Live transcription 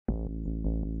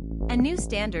A new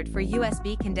standard for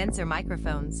USB condenser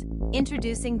microphones.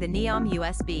 Introducing the NEOM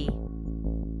USB.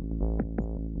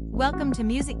 Welcome to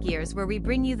Music Gears, where we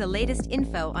bring you the latest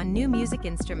info on new music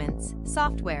instruments,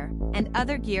 software, and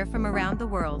other gear from around the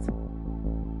world.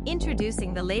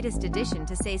 Introducing the latest addition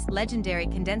to SACE's legendary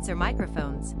condenser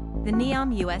microphones, the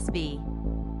NEOM USB.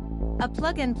 A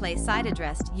plug-and-play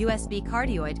side-addressed USB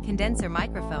cardioid condenser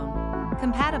microphone,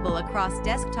 compatible across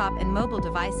desktop and mobile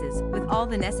devices with all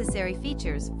the necessary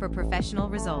features for professional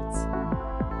results.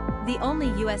 The only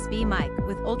USB mic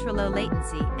with ultra-low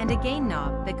latency and a gain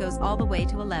knob that goes all the way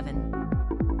to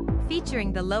 11.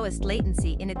 Featuring the lowest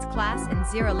latency in its class and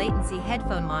zero-latency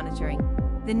headphone monitoring,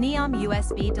 the NEOM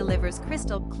USB delivers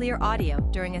crystal-clear audio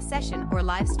during a session or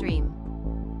live stream.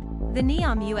 The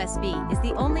NEOM USB is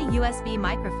the only USB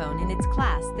microphone in its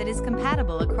class that is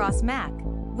compatible across Mac,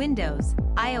 Windows,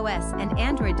 iOS and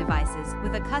Android devices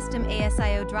with a custom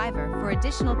ASIO driver for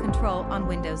additional control on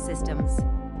Windows systems.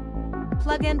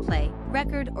 Plug and play,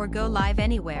 record or go live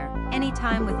anywhere,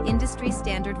 anytime with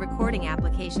industry-standard recording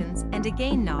applications and a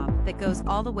gain knob that goes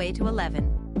all the way to 11.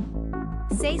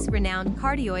 SACE renowned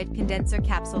cardioid condenser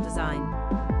capsule design.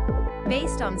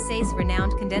 Based on SACE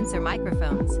renowned condenser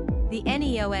microphones, the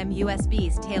NEOM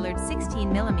USB's tailored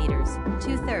 16mm,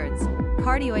 2/3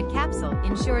 cardioid capsule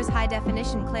ensures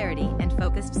high-definition clarity and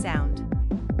focused sound.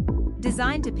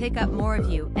 Designed to pick up more of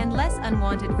you and less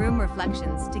unwanted room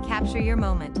reflections to capture your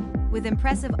moment, with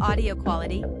impressive audio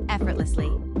quality,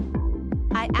 effortlessly.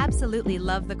 I absolutely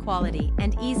love the quality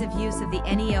and ease of use of the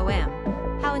NEOM.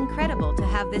 How incredible to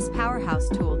have this powerhouse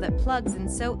tool that plugs in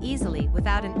so easily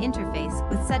without an interface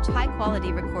with such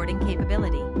high-quality recording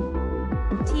capability.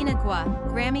 Tina Gua,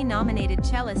 Grammy-nominated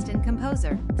cellist and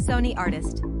composer, Sony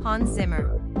artist, Hans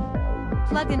Zimmer.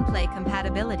 Plug-and-play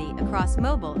compatibility across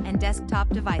mobile and desktop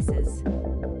devices.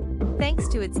 Thanks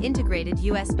to its integrated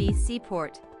USB-C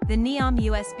port, the NEOM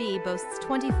USB boasts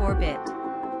 24-bit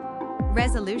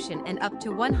resolution and up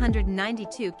to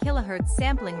 192 kHz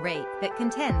sampling rate that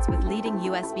contends with leading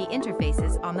USB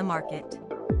interfaces on the market.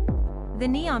 The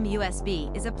NEOM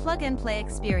USB is a plug-and-play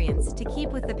experience to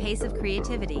keep with the pace of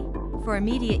creativity, for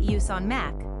immediate use on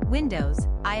Mac, Windows,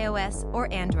 iOS, or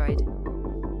Android.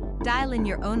 Dial in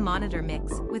your own monitor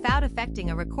mix without affecting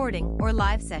a recording or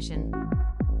live session.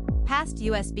 Past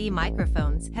USB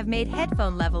microphones have made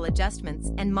headphone-level adjustments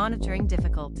and monitoring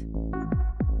difficult.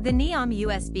 The NEOM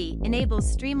USB enables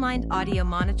streamlined audio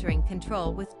monitoring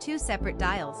control with 2 separate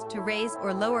dials to raise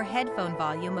or lower headphone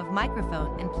volume of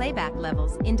microphone and playback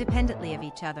levels independently of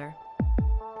each other.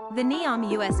 The NEOM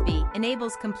USB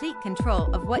enables complete control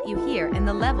of what you hear and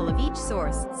the level of each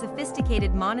source,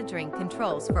 sophisticated monitoring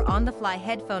controls for on-the-fly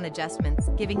headphone adjustments,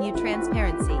 giving you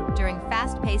transparency during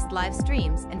fast-paced live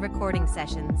streams and recording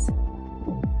sessions.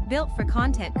 Built for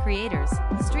content creators,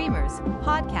 streamers,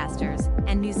 podcasters,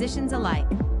 and musicians alike,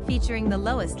 featuring the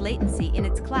lowest latency in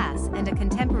its class and a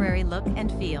contemporary look and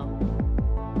feel.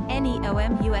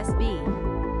 NEOM USB.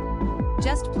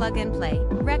 Just plug and play,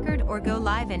 record or go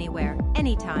live anywhere,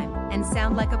 anytime, and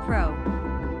sound like a pro.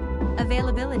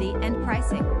 Availability and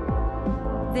pricing.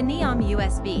 The NEOM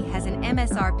USB has an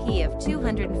MSRP of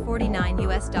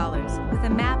 $249 with a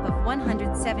MAP of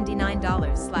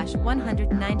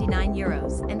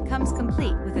 $179/€199 and comes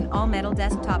complete with an all-metal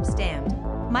desktop stand,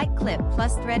 mic clip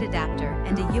plus thread adapter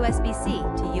and a USB-C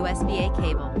to USB-A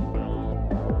cable.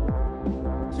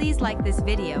 Please like this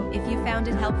video if you found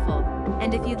it helpful,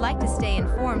 and if you'd like to stay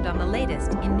informed on the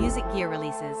latest in music gear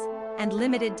releases and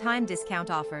limited time discount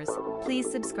offers,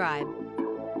 please subscribe.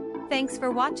 Thanks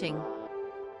for watching.